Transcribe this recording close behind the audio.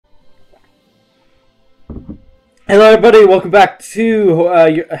Hello, everybody. Welcome back to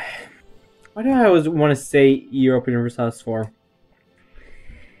why do I always want to say Europe Universalis 4?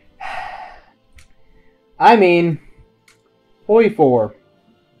 I mean, Holy 4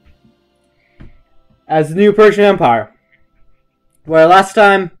 as the new Persian Empire. Where last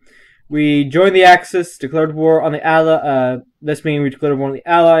time we joined the Axis, declared war on the this meaning we declared war on the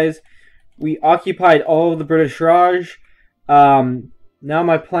Allies. We occupied all of the British Raj. Now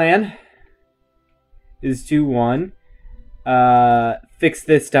my plan is to fix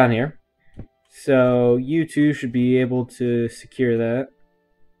this down here. So you two should be able to secure that.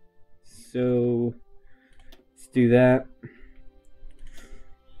 So let's do that.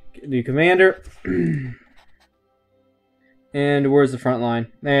 Get new commander. And where's the front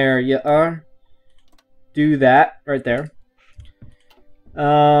line? There you are. Do that right there.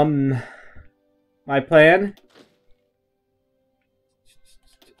 My plan.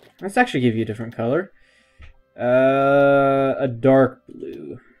 Let's actually give you a different color. A dark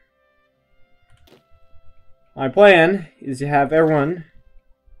blue. My plan is to have everyone.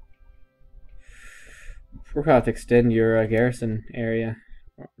 We're going to have to extend your garrison area,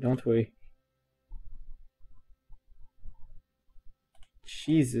 don't we?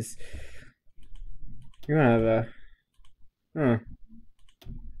 Jesus. You're gonna have a.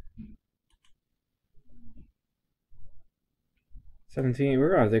 17. We're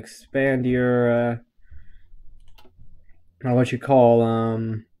gonna have to expand your. What you call,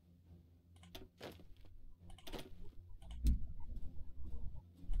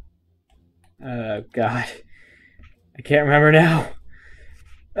 God. I can't remember now.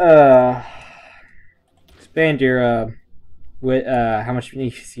 Expand your, with, how much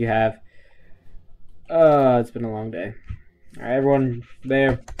needs you have. It's been a long day. Alright, everyone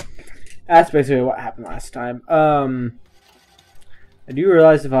there. That's basically what happened last time. I do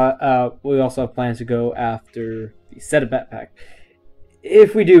realize if we also have plans to go after the Sedabat Pact.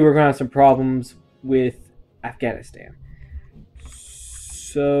 If we do, we're going to have some problems with Afghanistan.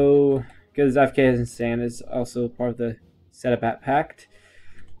 So, because Afghanistan is also part of the Sedabat Pact,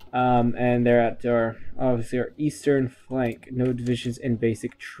 and they're at obviously our eastern flank. No divisions in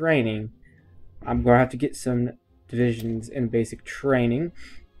basic training. I'm going to have to get some divisions in basic training.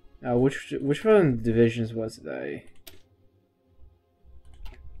 Which one of the divisions was it I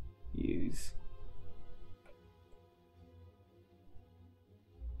use?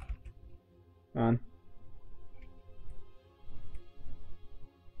 On.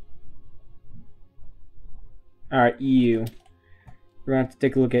 Alright, you. We're going to have to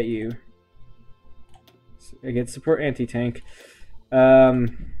take a look at you. So I get support anti-tank.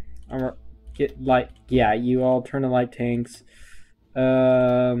 I'm get light. Yeah, you all turn to light tanks.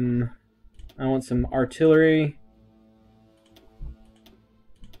 I want some artillery.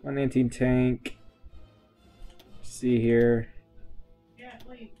 One anti-tank. See here.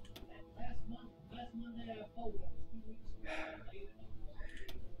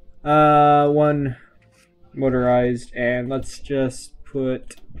 One motorized, and let's just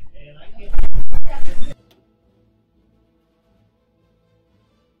put.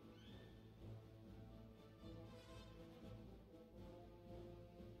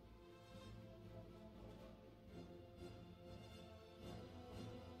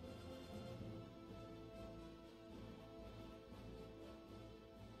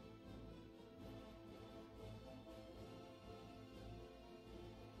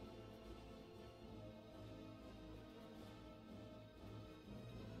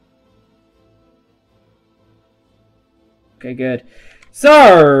 Okay, good.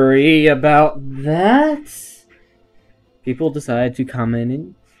 Sorry about that. People decided to comment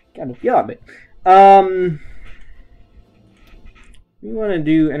and kind of yell at me. We want to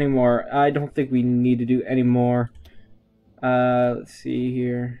do any more? I don't think we need to do any more. Let's see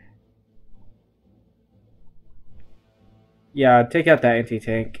here. Yeah, take out that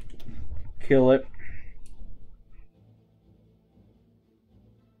anti-tank. Kill it.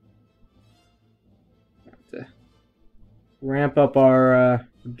 Ramp up our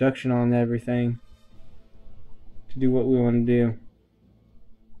production on everything to do what we want to do.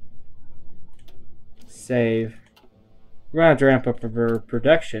 Save. We're gonna have to ramp up our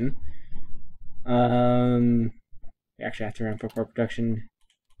production. We actually have to ramp up our production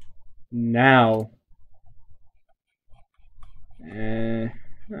now.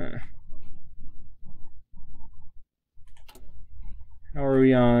 How are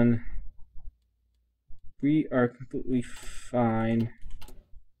we on? We are completely fine.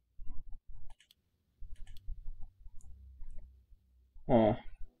 Oh.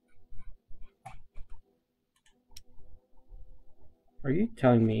 Are you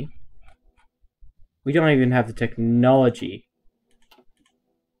telling me We don't even have the technology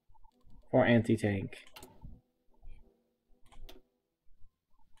for anti-tank.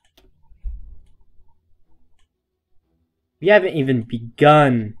 We haven't even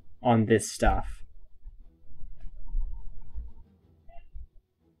begun on this stuff.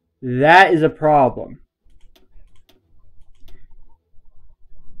 That is a problem.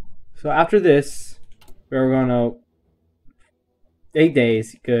 So after this, we're gonna 8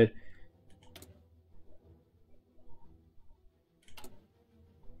 days, good.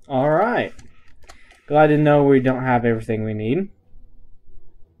 Alright. Glad to know we don't have everything we need.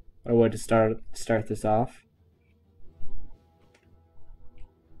 Or what to start this off.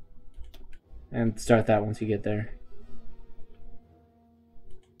 And start that once you get there.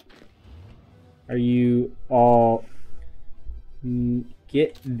 Are you all...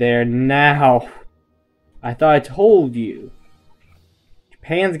 Get there now. I thought I told you.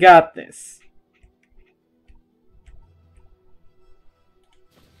 Japan's got this.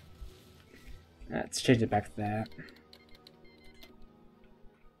 Let's change it back to that.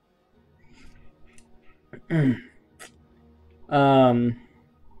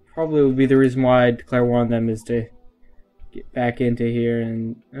 Probably would be the reason why I declare war on them is to get back into here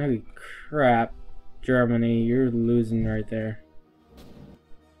and holy crap, Germany, you're losing right there.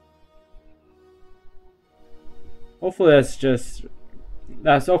 Hopefully that's just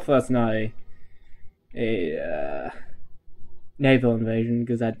hopefully that's not a naval invasion,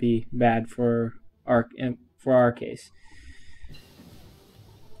 because that'd be bad for our case.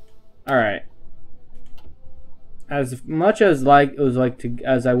 All right. As much as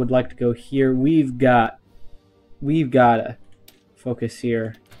as I would like to go here, we've gotta focus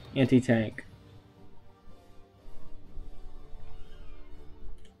here. Anti-tank.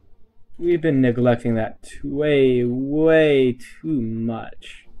 We've been neglecting that way too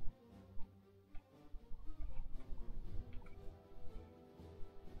much.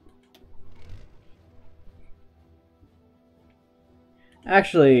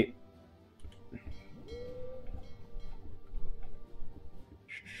 Actually,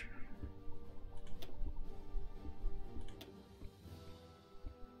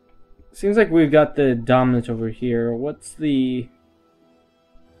 seems like we've got the dominant over here. What's the...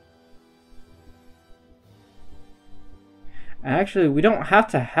 Actually, we don't have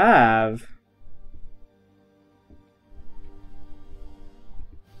to have...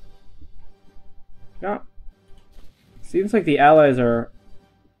 No. Seems like the Allies are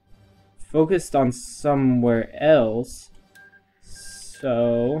focused on somewhere else.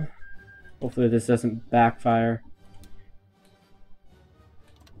 So, hopefully this doesn't backfire.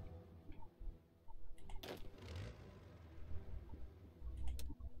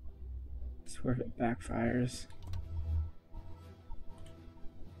 I swear if it backfires.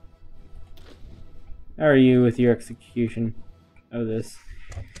 How are you with your execution of this?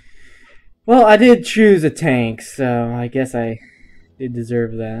 Well, I did choose a tank, so I guess I did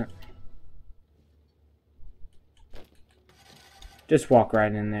deserve that. Just walk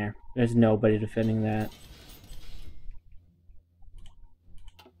right in there. There's nobody defending that.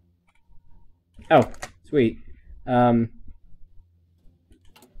 Oh, sweet. What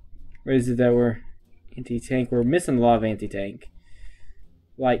is it that we're anti-tank? We're missing a lot of anti-tank.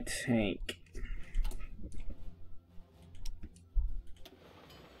 Light tank.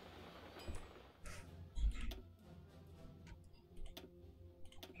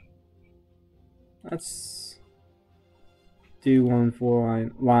 Let's do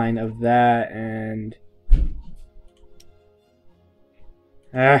 1-4 line of that and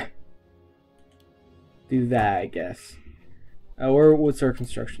do that, I guess. Or what's our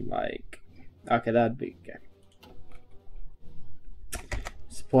construction like? Okay, that'd be okay.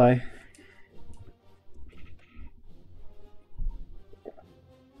 Supply.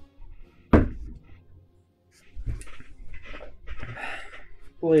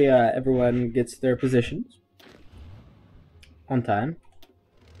 Hopefully, everyone gets their positions on time.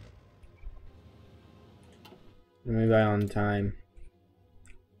 Maybe by on time.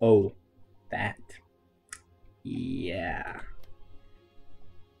 Oh, that. Yeah.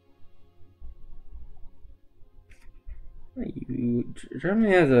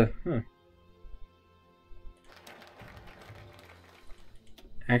 Germany has a...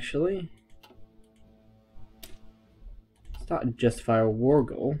 Actually... Not justify a war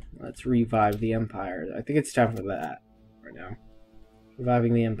goal. Let's revive the Empire. I think it's time for that right now.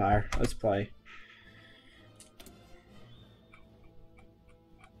 Reviving the Empire. Let's play.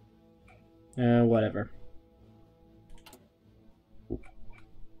 Whatever.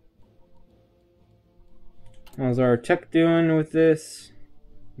 How's our tech doing with this?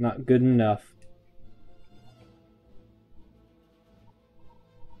 Not good enough.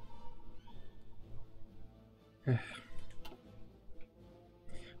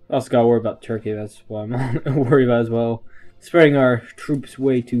 Also gotta worry about Turkey, that's what I'm worried about as well. Spreading our troops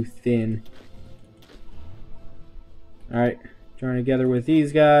way too thin. Alright, join together with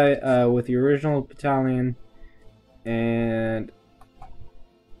these guys, with the original battalion, and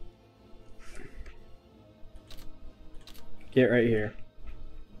get right here.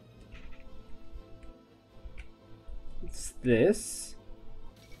 What's this?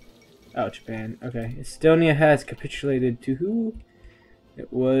 Oh, Japan. Okay. Estonia has capitulated to who?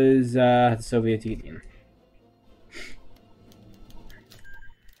 It was the Soviet Union.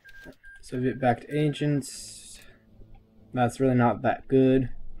 Soviet-backed agents. That's really not that good.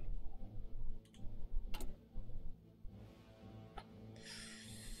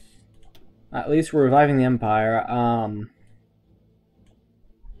 At least we're reviving the empire.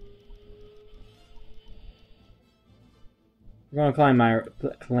 We're gonna claim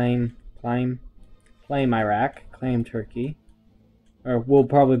Iraq, claim Turkey, or we'll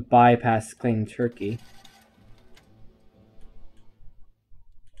probably bypass claim Turkey.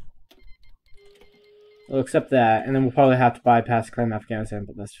 We'll accept that, and then we'll probably have to bypass claim Afghanistan,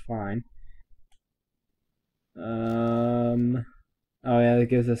 but that's fine. Oh yeah, that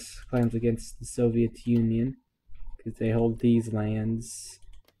gives us claims against the Soviet Union because they hold these lands,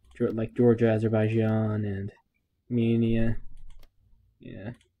 like Georgia, Azerbaijan, and Armenia.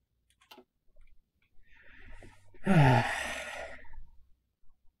 Yeah.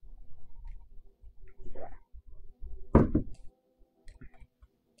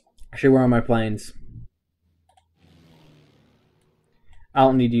 Actually, where are my planes? I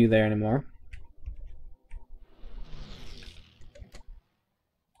don't need you there anymore.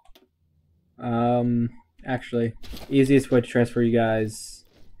 Actually, easiest way to transfer you guys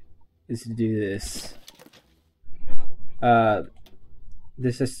is to do this.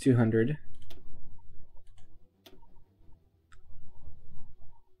 This is 200.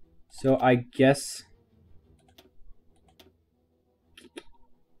 So I guess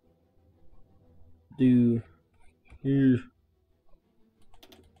do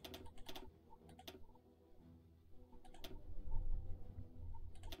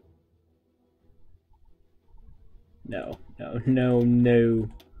no.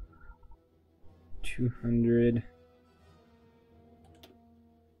 200.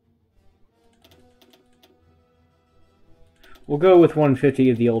 We'll go with 150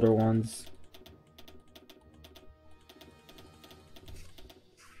 of the older ones.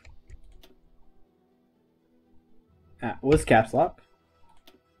 Was caps lock?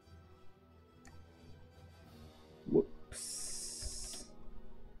 Whoops.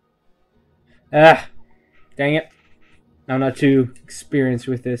 Ah, dang it. I'm not too experienced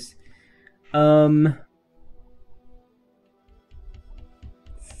with this. Yeah.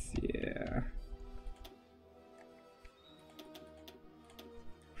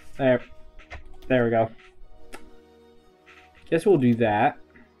 There we go. Guess we'll do that.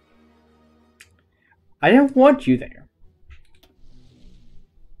 I don't want you there.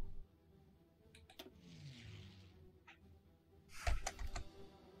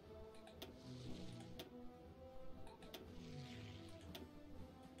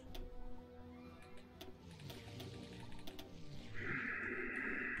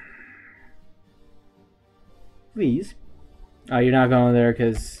 Please. Oh, you're not going there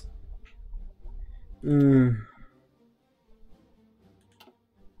because...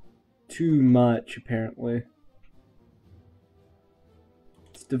 too much, apparently.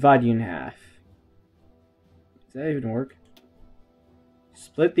 Let's divide you in half. Does that even work?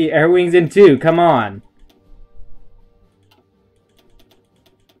 Split the air wings in two, come on!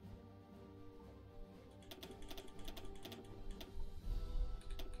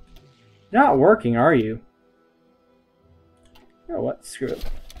 You're not working, are you? You know what? Screw it.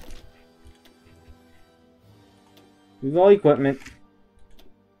 Move all equipment.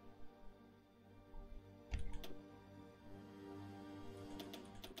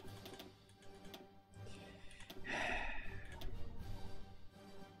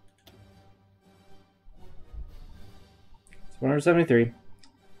 It's 173.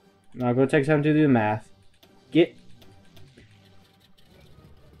 Now go take time to do the math. Get.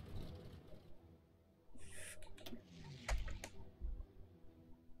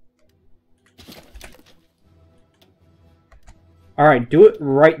 Alright, do it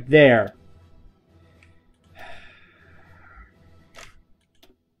right there.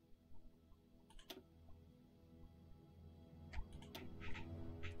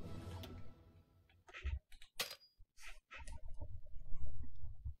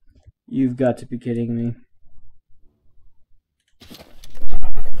 You've got to be kidding me.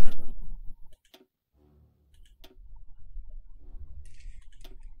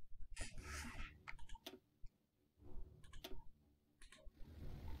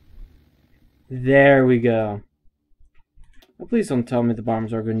 There we go. Well, please don't tell me the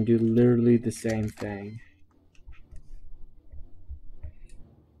bombers are going to do literally the same thing.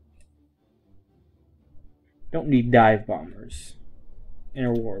 Don't need dive bombers.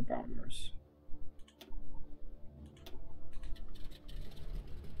 Interwar bombers.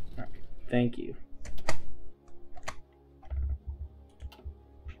 Alright, thank you.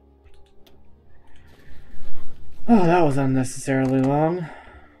 Oh, that was unnecessarily long.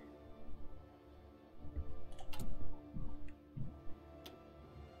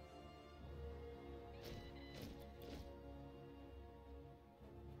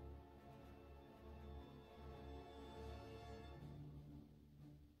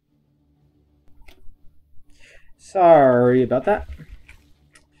 Sorry about that.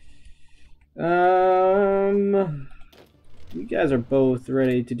 You guys are both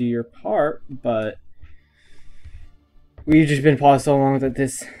ready to do your part, but we've just been paused so long that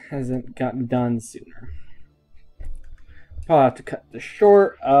this hasn't gotten done sooner. Probably have to cut this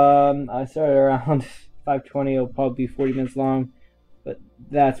short. I started around 5:20. It'll probably be 40 minutes long, but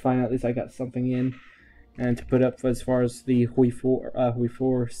that's fine. At least I got something in and to put up as far as the Hoi 4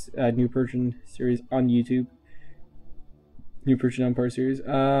 New Persian series on YouTube. New Persian Empire series.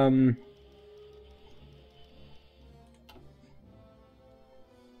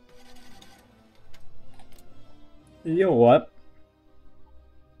 You know what?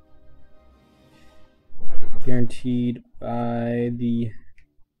 Guaranteed by the...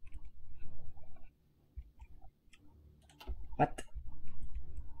 What?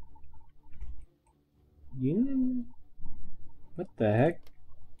 Union? What the heck?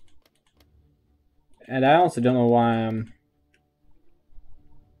 And I also don't know why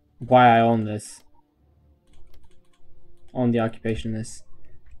I own this. Own the occupation of this.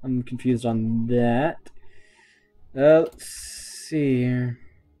 I'm confused on that. Let's see here.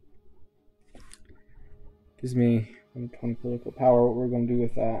 Gives me 120 political power. What we're going to do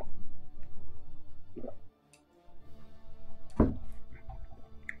with that? What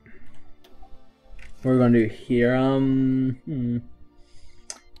we're going to do here? I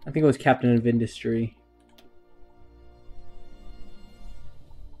think it was Captain of Industry.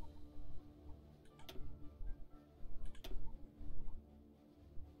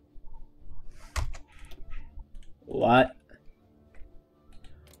 What?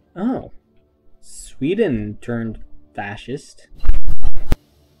 Oh. Sweden turned fascist.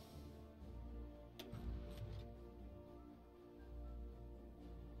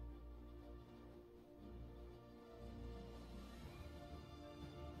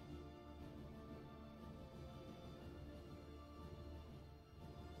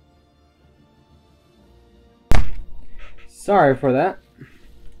 Sorry for that.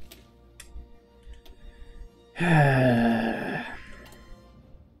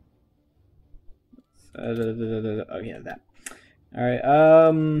 Oh yeah, that. All right.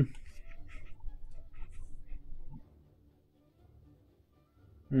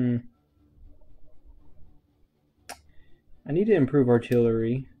 I need to improve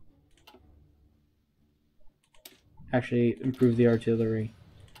artillery. Actually, improve the artillery.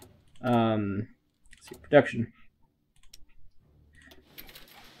 Let's see, production.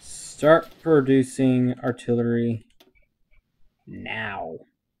 Start producing artillery now.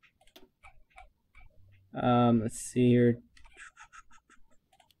 Let's see here.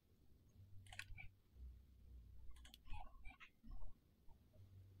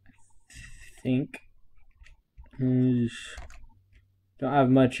 I think don't have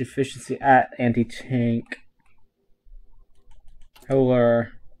much efficiency at anti-tank.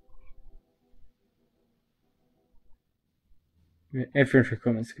 However, infantry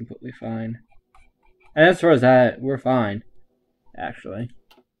equipment is completely fine. And as far as that, we're fine, actually.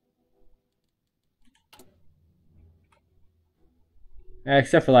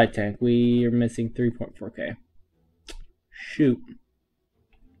 Except for light tank, we are missing 3.4k. Shoot.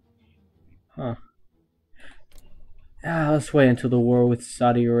 Huh. Let's wait until the war with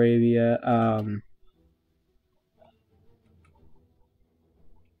Saudi Arabia.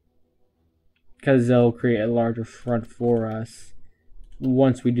 Because they'll create a larger front for us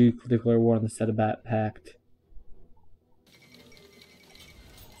once we do declare war on the Sedabat Pact.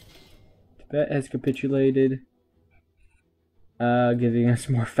 Tibet has capitulated, giving us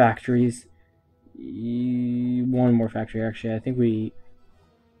more factories. One more factory, actually. I think we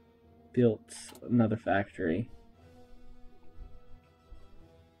built another factory.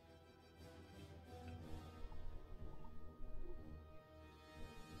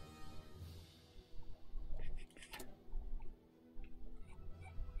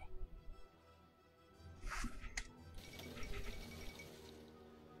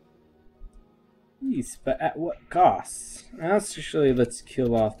 Peace, but at what cost? Actually, let's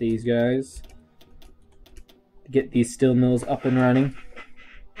kill off these guys. Get these steel mills up and running.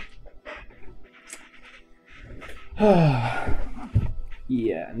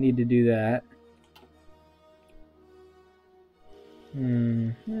 Yeah, need to do that.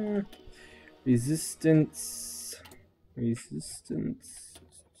 Resistance.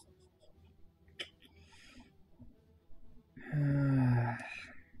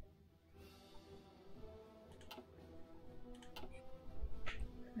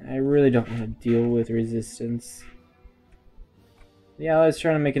 I really don't want to deal with resistance. The Allies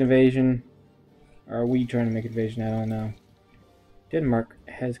trying to make an invasion. Or are we trying to make an invasion? I don't know. Denmark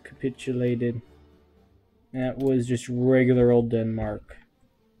has capitulated. That was just regular old Denmark.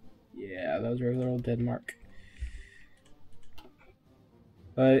 Yeah, that was regular old Denmark.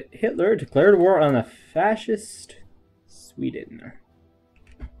 But Hitler declared war on the fascist Sweden.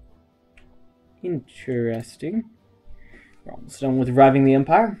 Interesting. We're almost done with reviving the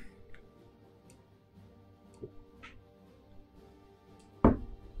empire.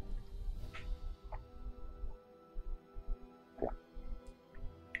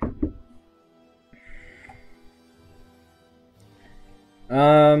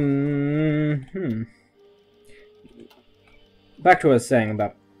 Back to what I was saying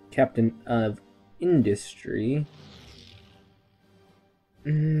about Captain of Industry.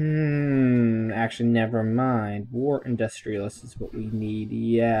 Actually, never mind. War Industrialist is what we need.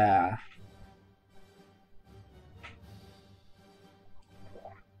 Yeah.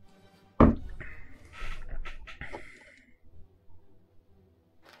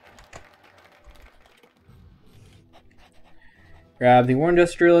 Grab the War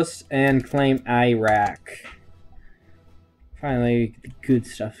Industrialist and claim Iraq. Finally, the good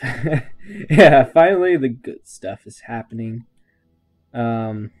stuff. Yeah, finally the good stuff is happening.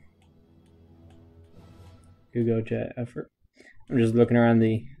 Go jet effort. I'm just looking around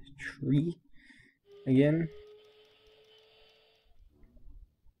the tree again.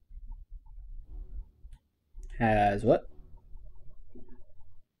 Has what?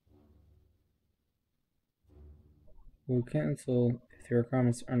 We'll cancel if the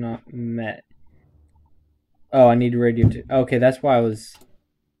requirements are not met. Oh, I need radio. Okay, that's why I was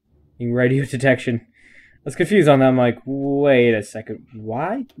in radio detection. I was confused on that. I'm like, wait a second.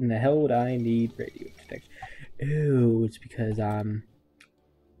 Why in the hell would I need radio detection? Oh, it's because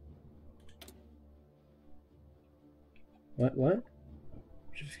What?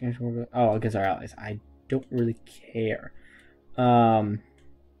 Oh, against our allies. I don't really care. I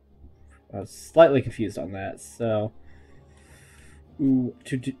was slightly confused on that. So,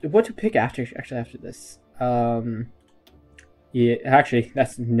 what to pick after this? Yeah, actually,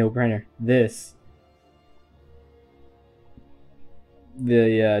 that's no brainer.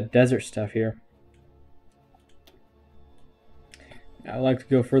 The desert stuff here. I'd like to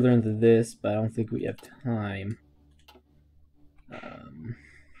go further into this, but I don't think we have time.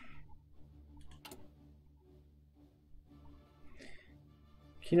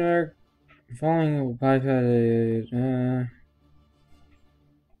 Following bypass.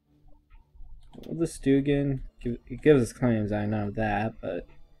 What will this do again? It gives us claims, I know that, but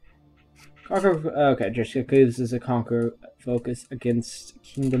conquer. Okay, just gives us a conquer focus against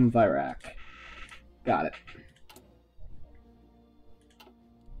Kingdom of Iraq. Got it.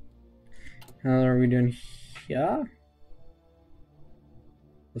 How are we doing here?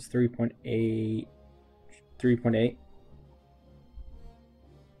 Was 3.8. 3.8.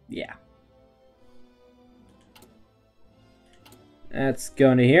 Yeah. Let's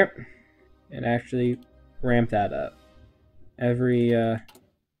go into here and actually ramp that up. Every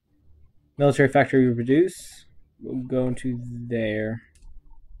military factory we produce will go into there.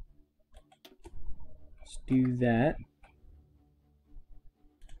 Let's do that.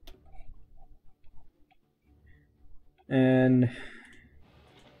 And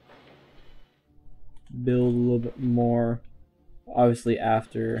build a little bit more, obviously,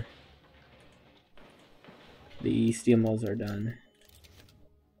 after the steel mills are done.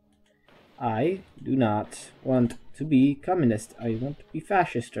 I do not want to be communist. I want to be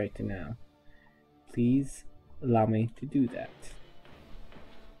fascist right now. Please allow me to do that.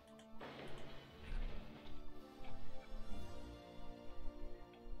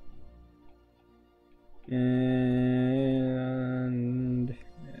 And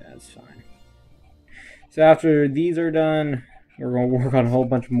yeah, that's fine. So after these are done, we're going to work on a whole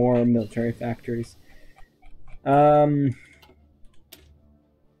bunch more military factories.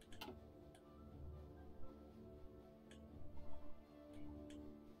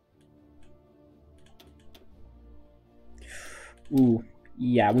 Ooh,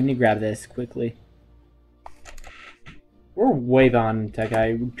 yeah, we need to grab this quickly. We're way behind in tech.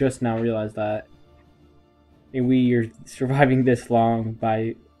 I just now realized that. And we are surviving this long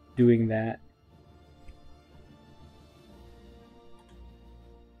by doing that.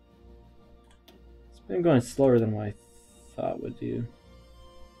 It's been going slower than what I thought it would do.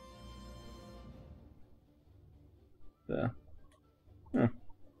 So, huh.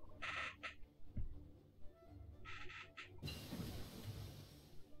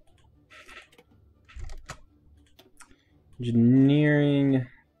 Engineering.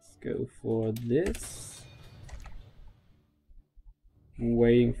 Let's go for this.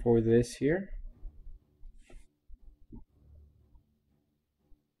 Waiting for this here.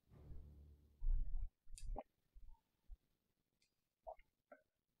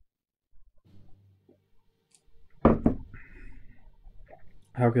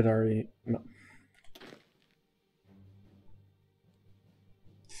 How could already? No.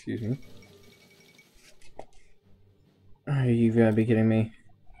 Excuse me. Are you gonna be kidding me?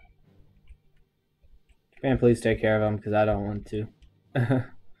 Japan, please take care of him because I don't want to.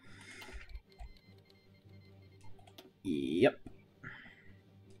 Yep.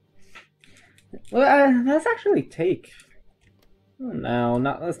 Well, let's actually take. Oh, no,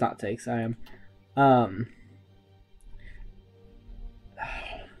 not let's not take Siam.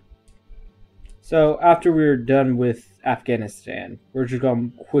 So after we're done with Afghanistan, we're just gonna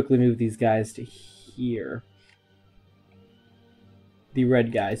quickly move these guys to here. The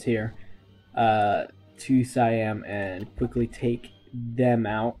red guys here, to Siam, and quickly take them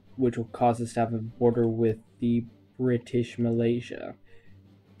out, which will cause us to have a border with the British Malaysia.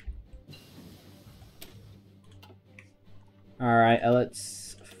 Alright,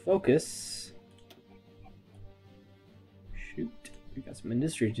 let's focus. Shoot, we got some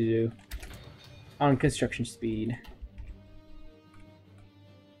industry to do. On construction speed.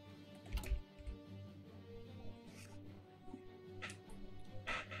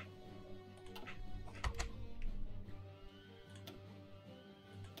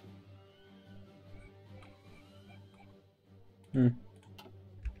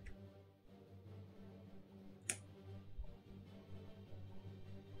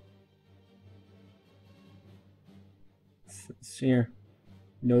 Here.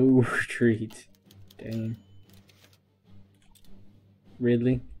 No retreat. Dang.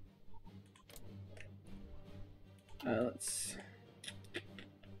 Ridley. Let's.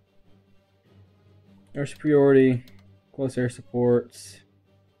 Air superiority, close air supports,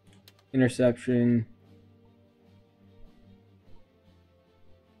 interception.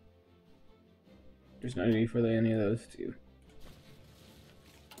 There's no need for any of those two.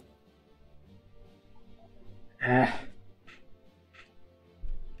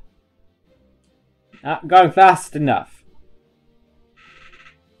 Not going fast enough.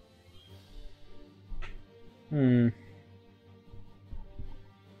 They're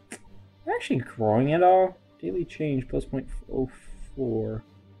actually growing at all? Daily change plus 0.04.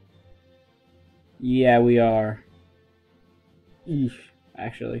 Yeah, we are. Eesh,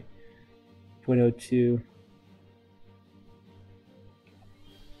 actually. 0.02.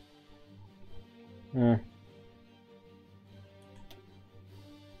 Huh.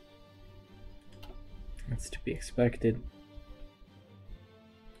 That's to be expected.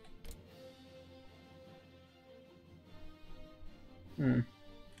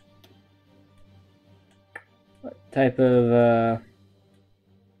 What type of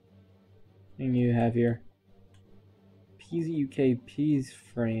thing you have here? Peas UK, Peas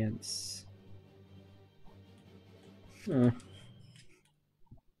France. Huh.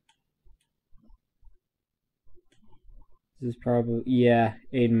 This is probably, yeah,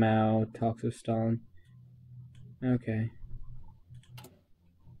 Aid Mao, Toxostan. Okay.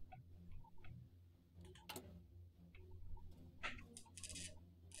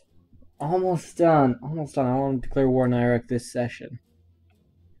 Almost done. Almost done. I want to declare war on Iraq this session.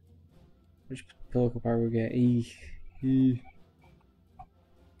 Which political power we get?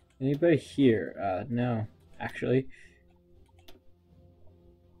 Anybody here? No. Actually.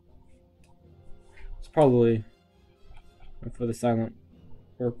 It's probably for the silent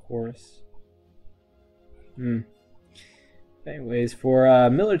workhorse. Anyways, for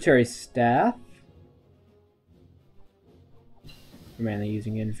military staff. We're mainly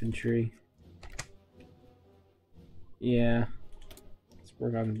using infantry. Yeah. Let's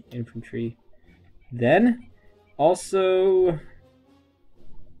work on infantry. Then, also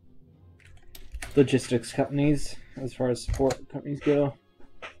logistics companies, as far as support companies go.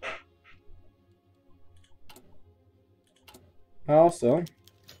 Also,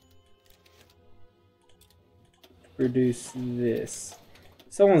 produce this.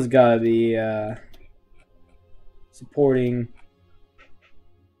 Someone's gotta supporting.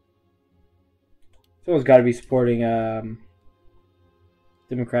 Someone's got to be supporting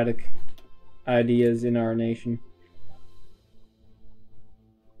democratic ideas in our nation.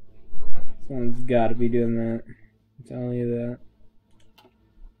 Someone's got to be doing that. I'm telling you that.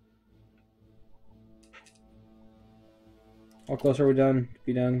 How close are we done to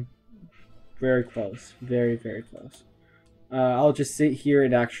be done? Very close. Very, very close. I'll just sit here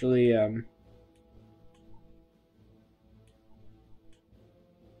and actually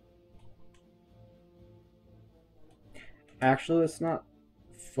actually, let's not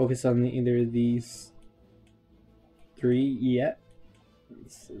focus on either of these three yet.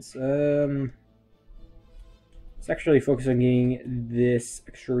 Let's actually focus on getting this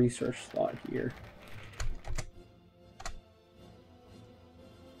extra research slot here.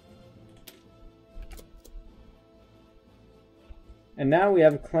 And now we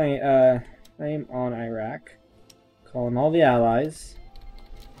have a claim on Iraq. Calling all the allies.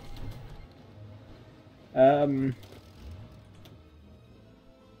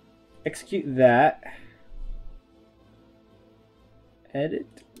 Execute that. Edit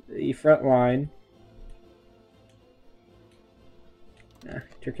the front line. Nah,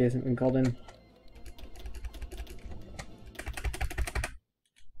 Turkey hasn't been called in.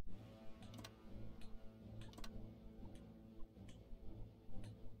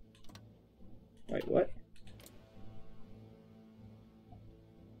 Wait, what?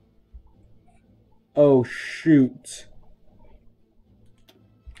 Oh, shoot.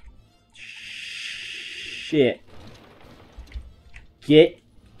 Shit. Get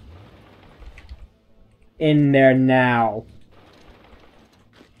in there now.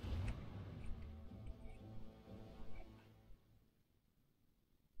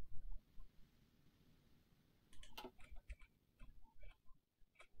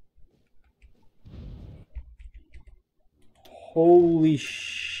 Holy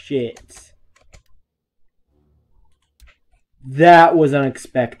shit. That was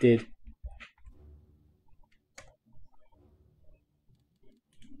unexpected.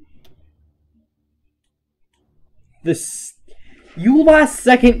 You last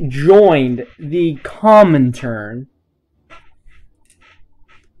second joined the Comintern.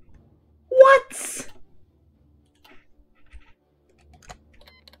 What?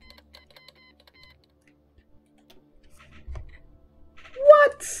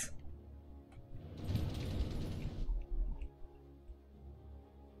 What?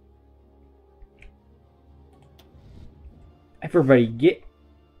 Everybody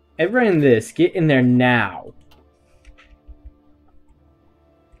in this, get in there now.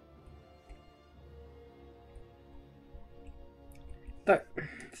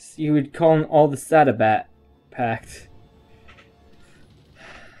 You would call them all the Sadabat Pact.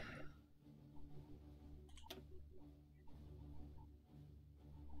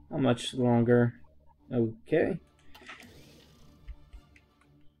 How much longer? Okay.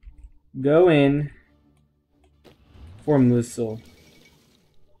 Go in. Form Mosul.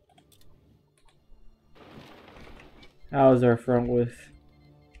 How's our front with?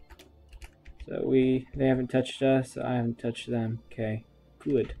 So they haven't touched us. I haven't touched them. Okay.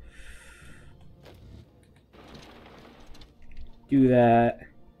 Good. Do that.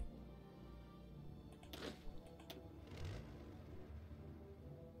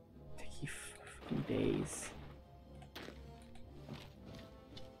 Take you 4 days.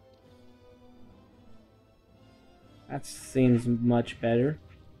 That seems much better.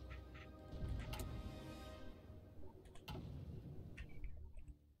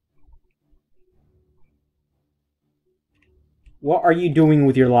 What are you doing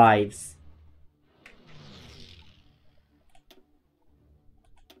with your lives?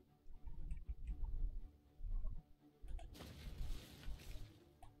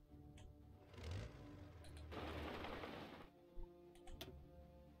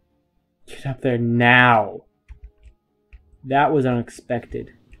 Get up there now. That was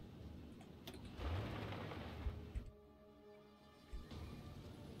unexpected.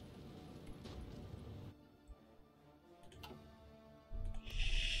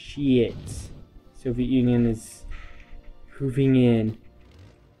 Shit. Soviet Union is moving in.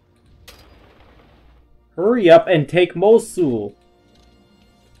 Hurry up and take Mosul.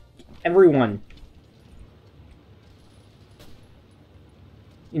 Everyone.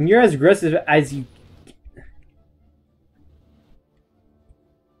 And you're as aggressive as you...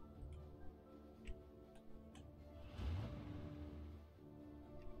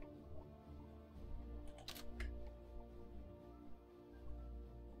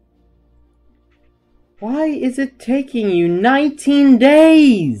 Why is it taking you 19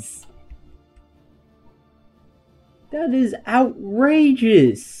 days? That is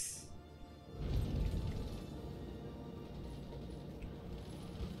outrageous.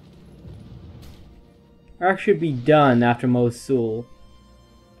 Iraq should be done after Mosul.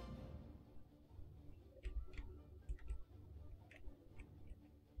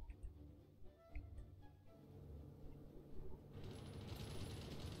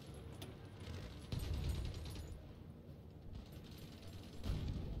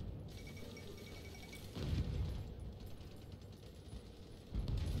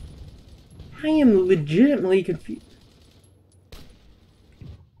 I am legitimately confused.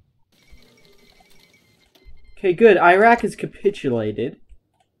 Okay, good. Iraq has capitulated.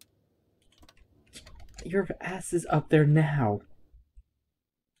 Your ass is up there now.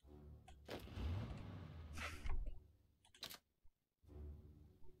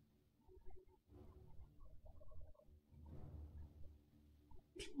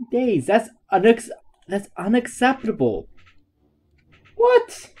 Days. That's unacceptable.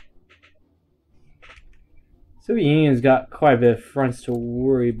 What? Soviet Union's got quite a bit of fronts to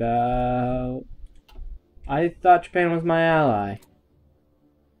worry about. I thought Japan was my ally.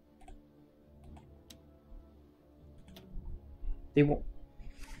 They won't.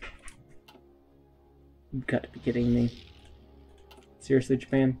 You've got to be kidding me. Seriously,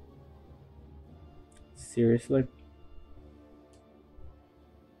 Japan? Seriously?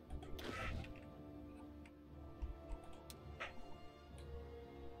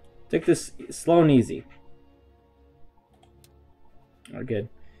 Take this slow and easy. Oh, good.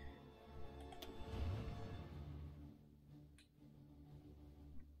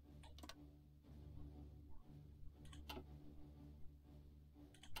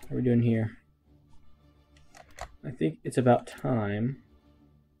 What are we doing here? I think it's about time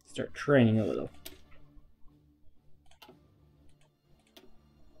to start training a little.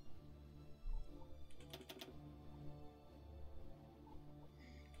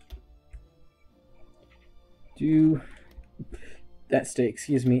 Do that stay,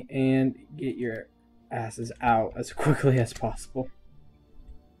 excuse me, and get your asses out as quickly as possible.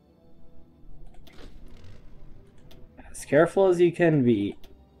 As careful as you can be,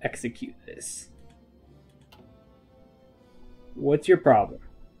 execute this. What's your problem?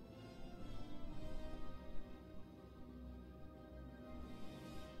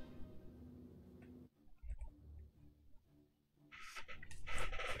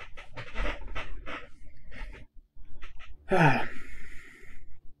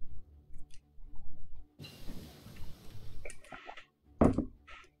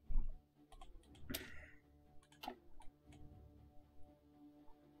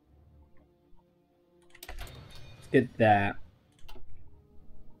 Get that.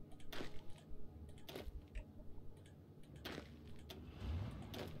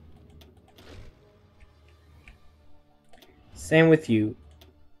 Same with you.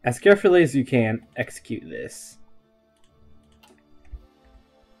 As carefully as you can, execute this.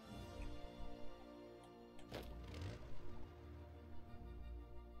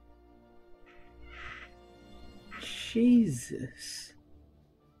 Jesus.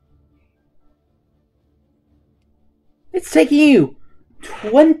 It's taking you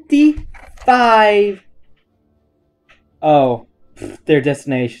 25. Oh, their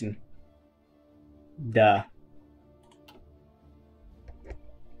destination. Duh.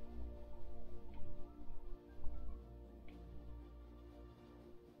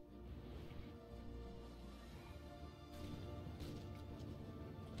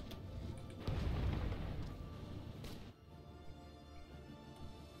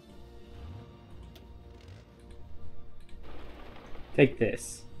 Take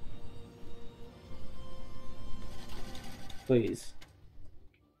this. Please.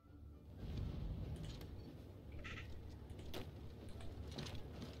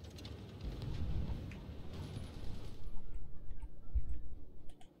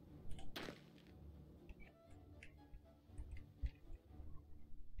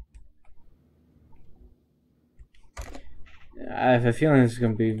 I have a feeling this is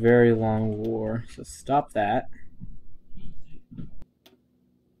going to be a very long war, so stop that.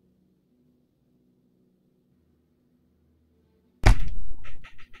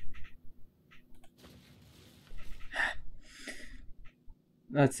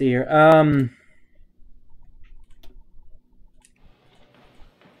 Let's see here.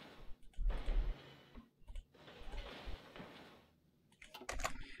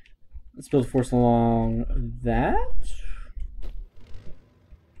 Let's build a force along that.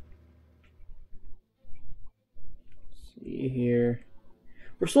 See here.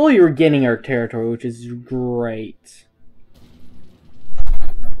 We're slowly regaining our territory, which is great.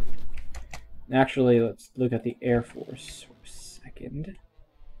 Actually, let's look at the Air Force for a second.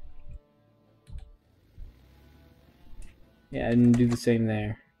 Yeah, and do the same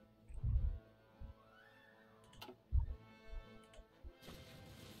there.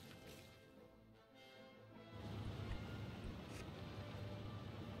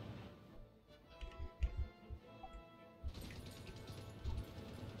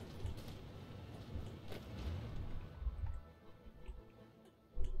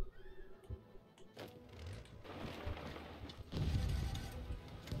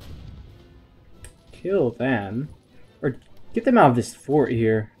 Kill them. Or get them out of this fort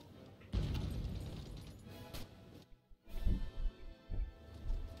here.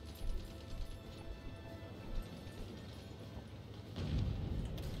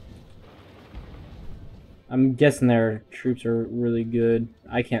 I'm guessing their troops are really good.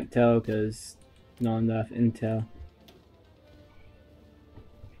 I can't tell because not enough intel.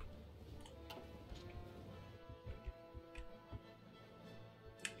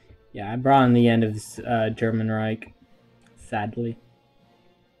 Yeah, I brought in the end of this German Reich, sadly.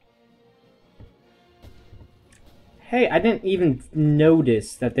 Hey, I didn't even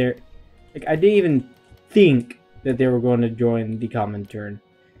notice that they're... Like, I didn't even think that they were going to join the Comintern.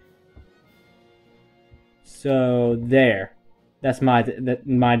 So, there. That's my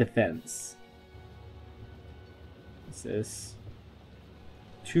defense. This is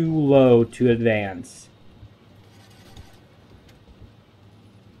too low to advance.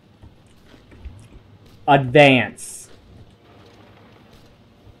 Advance.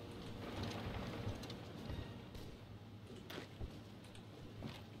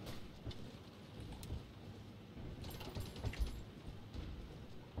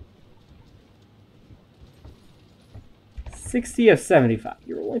 $60 of 75.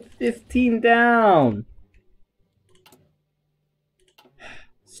 You're only 15 down.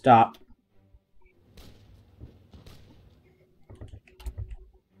 Stop.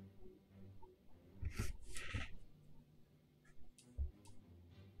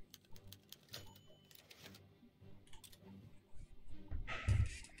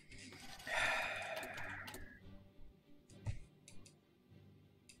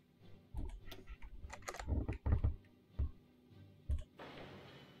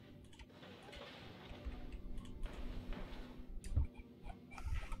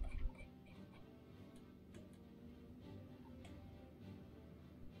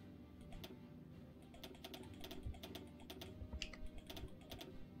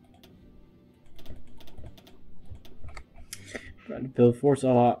 Trying to build forts, a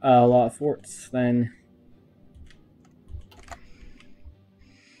lot of forts, then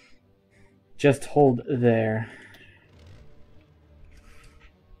just hold there.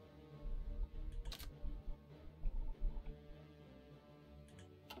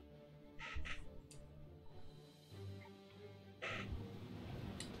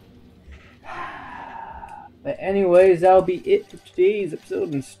 But anyways, that'll be it for today's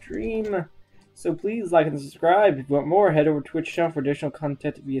episode and stream. So please like and subscribe. If you want more, head over to Twitch channel for additional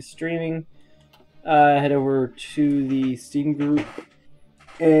content via streaming. Head over to the Steam group.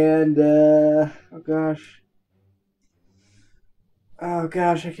 And, oh gosh, I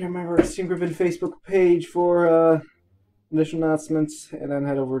can't remember. Steam group and Facebook page for additional announcements. And then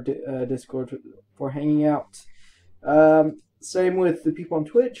head over to Discord for hanging out. Same with the people on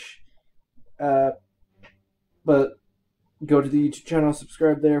Twitch. But go to the YouTube channel,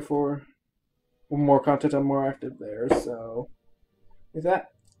 subscribe there for more content. I'm more active there. So, with that,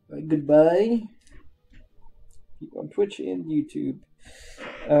 goodbye. Keep on Twitch and YouTube.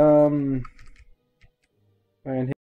 And